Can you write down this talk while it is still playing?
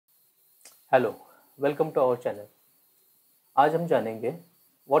Hello, welcome to our channel. आज हम जानेंगे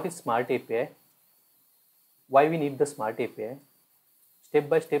what is smart API, why we need the smart API, step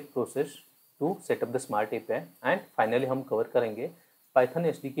by step process to set up the smart API and finally हम cover करेंगे Python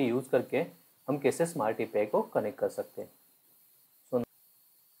SDK use करके हम कैसे smart API को connect कर सकते हैं। सो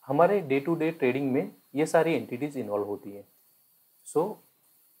हमारे डे टू डे ट्रेडिंग में ये सारी एंटिटीज़ इन्वॉल्व होती है। सो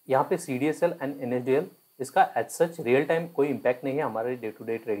यहाँ पे CDSL एंड NSDL इसका एज सच रियल टाइम कोई इम्पैक्ट नहीं है हमारे डे टू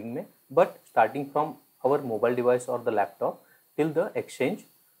डे ट्रेडिंग में, but starting from our mobile device और the laptop till the exchange,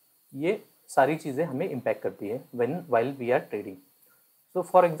 ये सारी चीज़ें हमें इम्पैक्ट करती है when while we are trading. So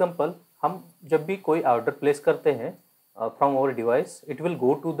for example, हम जब भी कोई ऑर्डर प्लेस करते हैं from our device, it will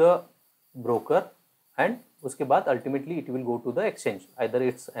go to the broker and उसके बाद ultimately it will go to the exchange, either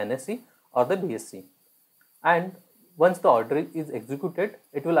it's NSE or the BSC, and once the order is executed,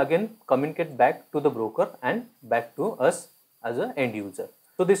 it will again communicate back to the broker and back to us as an end user.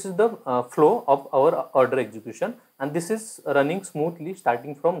 So this is the flow of our order execution, and this is running smoothly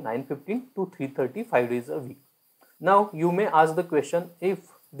starting from 9:15 to 3:30, 5 days a week. Now you may ask the question,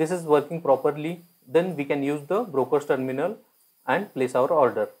 if this is working properly, then we can use the broker's terminal and place our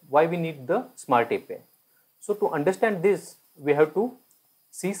order. Why we need the smart API? So to understand this, we have to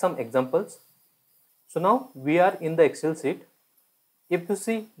see some examples. So now we are in the Excel sheet. If you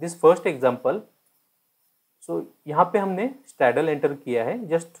see this first example, so यहाँ पे हमने straddle enter किया है,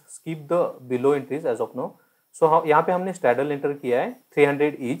 just skip the below entries as of now. So यहाँ पे हमने straddle enter किया है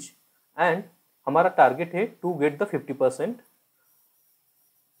 300 each, and हमारा target है to get the 50%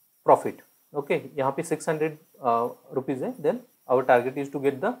 profit. Okay, यहाँ पे 600 rupees है, then our target is to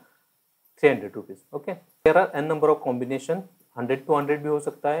get the 300 rupees. Okay, there are n number of combination, 100 to 100 भी हो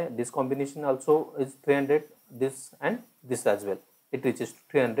सकता है. This combination also is 300, this and this as well, it reaches to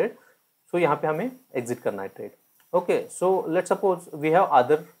 300. So यहाँ पे हमें exit करना है trade. Okay, so let's suppose we have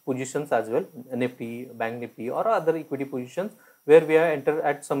other positions as well, Nifty, Bank Nifty or other equity positions where we have entered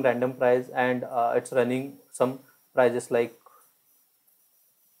at some random price and it's running some prices like,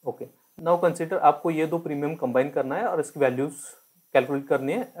 okay, now consider आपको ये दो premium combine करना है और इसकी values calculate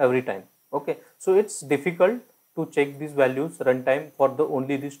करनी है every time. Okay, so it's difficult to check these values runtime for the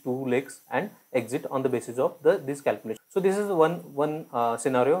only these two legs and exit on the basis of this calculation. So this is one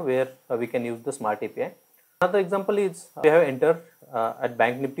scenario where we can use the smart API. Another example is we have entered at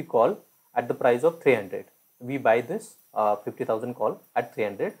Bank Nifty call at the price of 300. We buy this 50,000 call at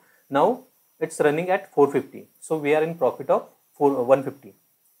 300. Now it's running at 450. So we are in profit of 150.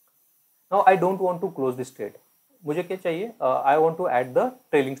 Now I don't want to close this trade. मुझे क्या चाहिए? I want to add the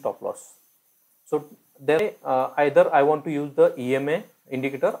trailing stop loss. So there either I want to use the EMA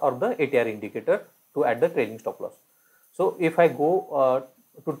indicator or the ATR indicator to add the trailing stop loss. So if I go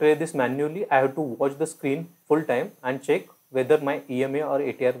to trade this manually, I have to watch the screen full time and check whether my EMA or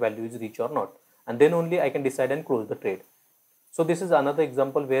ATR value is reached or not, and then only I can decide and close the trade. So this is another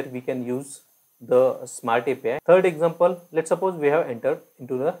example where we can use the smart API. Third example, let's suppose we have entered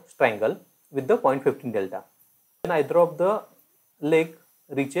into the triangle with the 0.15 delta. When either of the leg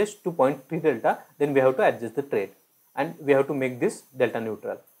reaches to 0.3 delta, then we have to adjust the trade and we have to make this delta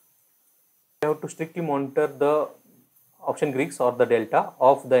neutral. We have to strictly monitor the option Greeks or the delta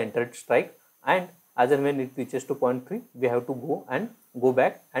of the entered strike, and as and when it reaches to 0.3, we have to go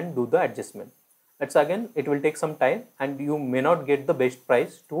back and do the adjustment. It's again, it will take some time and you may not get the best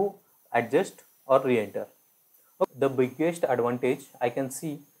price to adjust or re-enter. The biggest advantage I can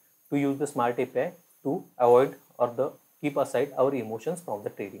see to use the smart API to avoid or the keep aside our emotions from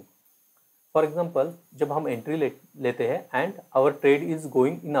the trading. For example, जब हम entry लेते हैं and our trade is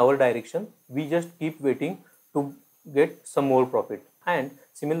going in our direction, we just keep waiting to get some more profit. And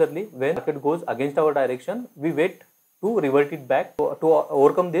similarly, when market goes against our direction, we wait to revert it back. To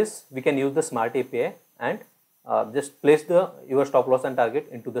overcome this, we can use the smart API and just place your stop loss and target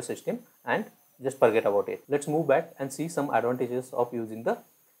into the system and just forget about it. Let's move back and see some advantages of using the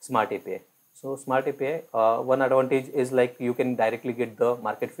smart API. So smart API, one advantage is like you can directly get the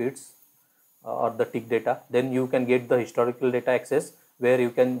market feeds or the tick data. Then you can get the historical data access where you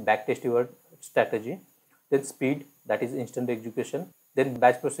can backtest your strategy. Then speed, that is instant execution. Then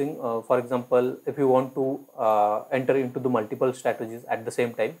batch processing, for example, if you want to enter into the multiple strategies at the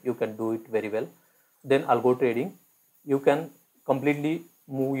same time, you can do it very well. Then algo trading, you can completely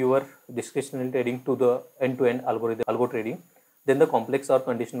move your discretionary trading to the end-to-end algo trading. Then the complex or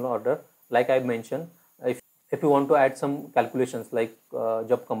conditional order, like I mentioned, if you want to add some calculations like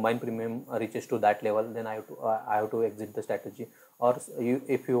जब combined premium reaches to that level, then I have to exit the strategy, or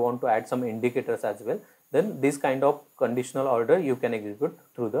if you want to add some indicators as well, then this kind of conditional order you can execute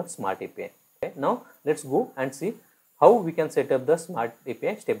through the smart API. Okay, now let's go and see how we can set up the smart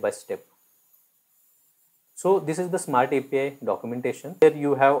API step by step. So this is the Smart API documentation. Here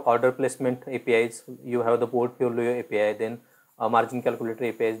you have order placement APIs, you have the portfolio API, then margin calculator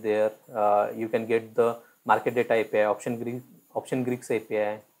API is there. You can get the market data API, option Greeks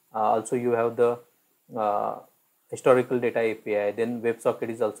API. Also you have the historical data API, then WebSocket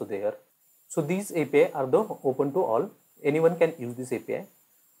is also there. So these API are the open to all. Anyone can use this API.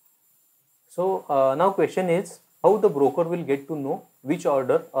 So now question is how the broker will get to know which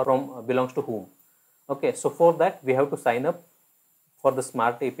order or from belongs to whom. Okay, so for that we have to sign up for the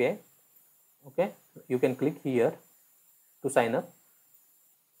Smart API. Okay, you can click here to sign up.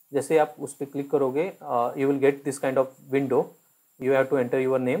 जैसे आप उस पर click करोगे you will get this kind of window. You have to enter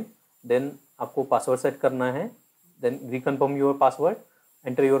your name, then आपको password set करना है, then reconfirm your password,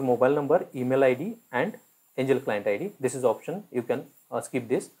 enter your mobile number, email ID and angel client ID. This is option. You can skip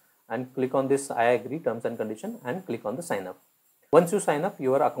this and click on this I agree terms and condition and click on the sign up. Once you sign up,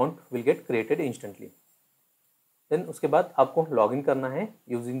 your account will get created instantly. Then उसके बाद आपको login करना है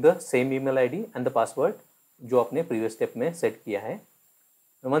using the same email ID and the password जो आपने previous step में set किया है.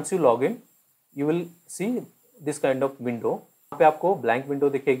 Once you log in, you will see this kind of window. यहाँ पे आपको blank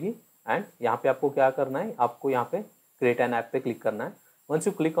window दिखेगी and यहाँ पे आपको क्या करना है, आपको यहाँ पे create an app पे क्लिक करना है. Once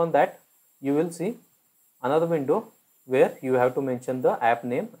you click on that, you will see another window where you have to mention the app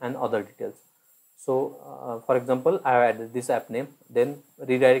name and other details. So for example, I have added this app name, then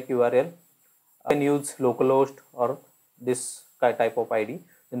redirect URL. I can use localhost or this type of ID.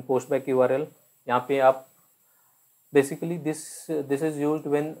 Then postback URL. यहाँ पे आप basically this is used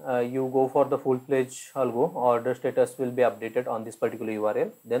when you go for the full-fledged Algo. Order status will be updated on this particular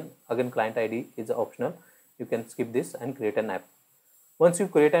URL. Then again client ID is optional. You can skip this and create an app. Once you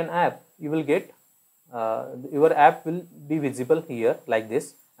create an app, you will get your app will be visible here like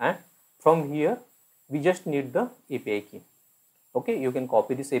this, and from here we just need the API key. Okay, you can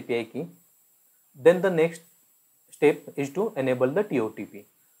copy this API key. Then the next step is to enable the TOTP.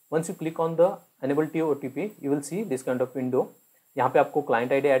 Once you click on the enable TOTP, you will see this kind of window. यहाँ पे आपको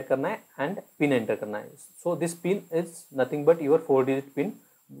client ID add करना है and pin enter करना है. So this pin is nothing but your 4-digit pin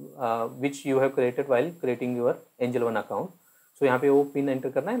which you have created while creating your Angel One account. So यहाँ पे वो pin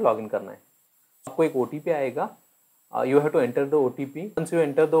enter करना है, login करना है. आपको एक OTP आएगा. You have to enter the OTP. Once you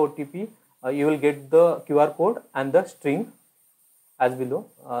enter the OTP, you will get the QR code and the string as below.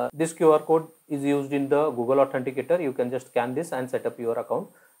 This QR code is used in the Google Authenticator. You can just scan this and set up your account.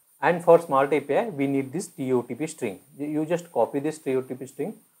 And for Smart API, we need this TOTP string. You just copy this TOTP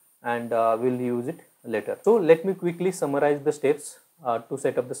string and we'll use it later. So let me quickly summarize the steps to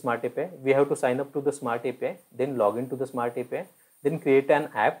set up the Smart API. We have to sign up to the Smart API, then log into the Smart API, then create an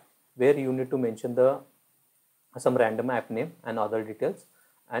app where you need to mention some random app name and other details.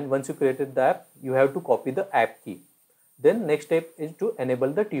 And once you created the app, you have to copy the app key. Then next step is to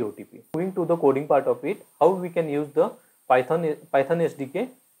enable the TOTP. Moving to the coding part of it, how we can use the Python SDK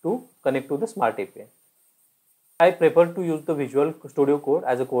to connect to the Smart API. I prefer to use the Visual Studio Code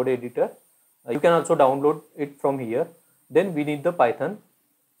as a code editor. You can also download it from here. Then we need the Python.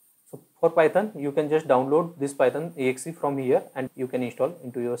 So for Python, you can just download this Python exe from here and you can install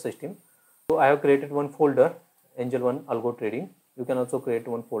into your system. So I have created one folder, Angel One Algo Trading. You can also create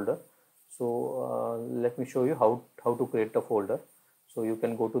one folder. So let me show you how to create a folder. So you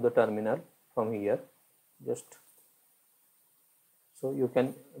can go to the terminal from here. So you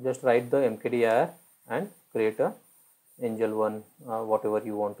can just write the mkdir and create a Angel One whatever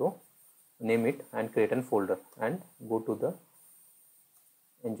you want to name it and create a folder and go to the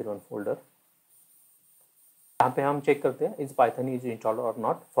Angel One folder. यहाँ पे हम check करते हैं is Python is installed or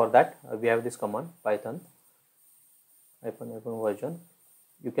not. For that we have this command Python -- version.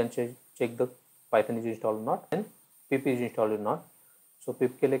 You can check the Python is installed or not and pip is installed or not. So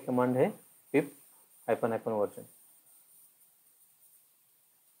pip के लिए command है pip -- version.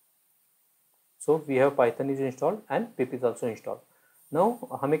 So we have Python is installed and pip is also installed. Now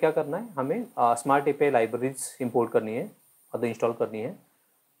हमें क्या करना है, हमें Smart API libraries import करनी है और install करनी है.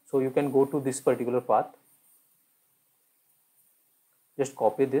 So you can go to this particular path. Just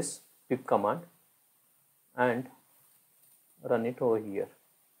copy this pip command and run it over here.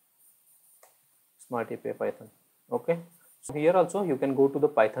 Smart API Python. Okay. So here also you can go to the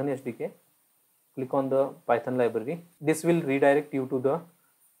Python SDK. Click on the Python library. This will redirect you to the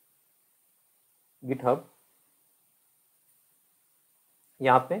GitHub.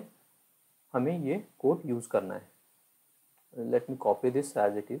 यहाँ पे हमें ये code use करना है. Let me copy this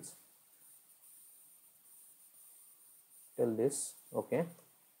as it is. Tell this. Okay.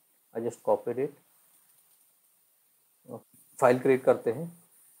 I just copied it. File create करते हैं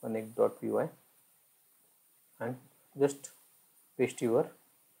connect.py and just paste your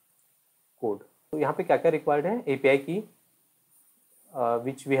code. तो यहाँ पे क्या क्या रिक्वायर्ड है, API की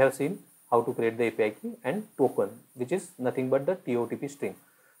which we have seen how to create the API key, and token which is nothing but the TOTP string.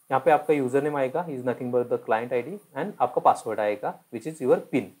 यहाँ पे आपका यूजर नेम आएगा is nothing but the client ID, and आपका पासवर्ड आएगा which is your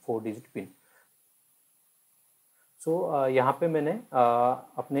PIN, 4 digit PIN. So यहाँ पे मैंने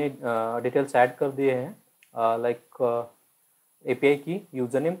अपने डिटेल्स ऐड कर दिए हैं, like API key,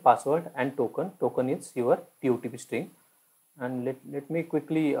 username, password, and token is your TOTP string. And let me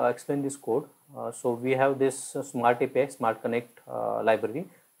quickly explain this code. So we have this smart API, smart connect library.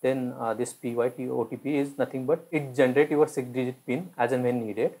 Then this PYTOTP is nothing but it generate your 6-digit PIN as and when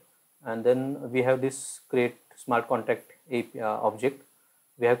needed. And then we have this create smart contact API object.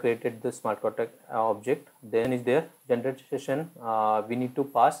 We have created the smart contact object. Then is there generate session. We need to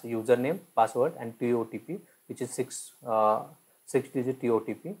pass username, password, and TOTP, which is 6-digit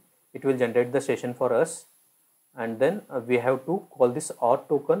TOTP. It will generate the session for us. And then we have to call this OR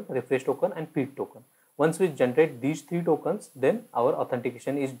token, refresh token, and feed token. Once we generate these 3 tokens, then our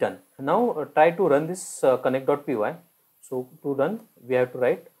authentication is done. Now try to run this connect.py. So to run, we have to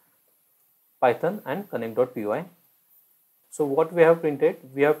write Python and connect.py. So what we have printed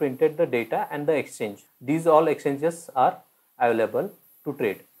the data and the exchange. These all exchanges are available to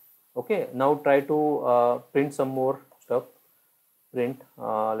trade. Okay, now try to print some more stuff. Print,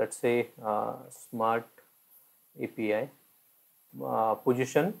 let's say smart API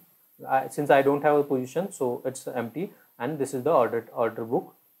position. Since I don't have a position, so it's empty, and this is the order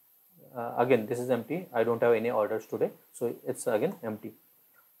book. Again, this is empty. I don't have any orders today, so it's again empty.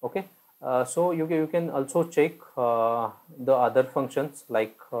 Okay, so you can also check the other functions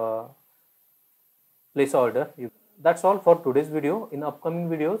like place order. That's all for today's video. In upcoming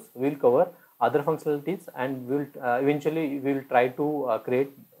videos, we'll cover other functionalities, and we'll eventually we'll try to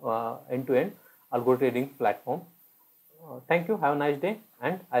create end-to-end algo trading platform. Thank you, have a nice day,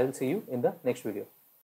 and I will see you in the next video.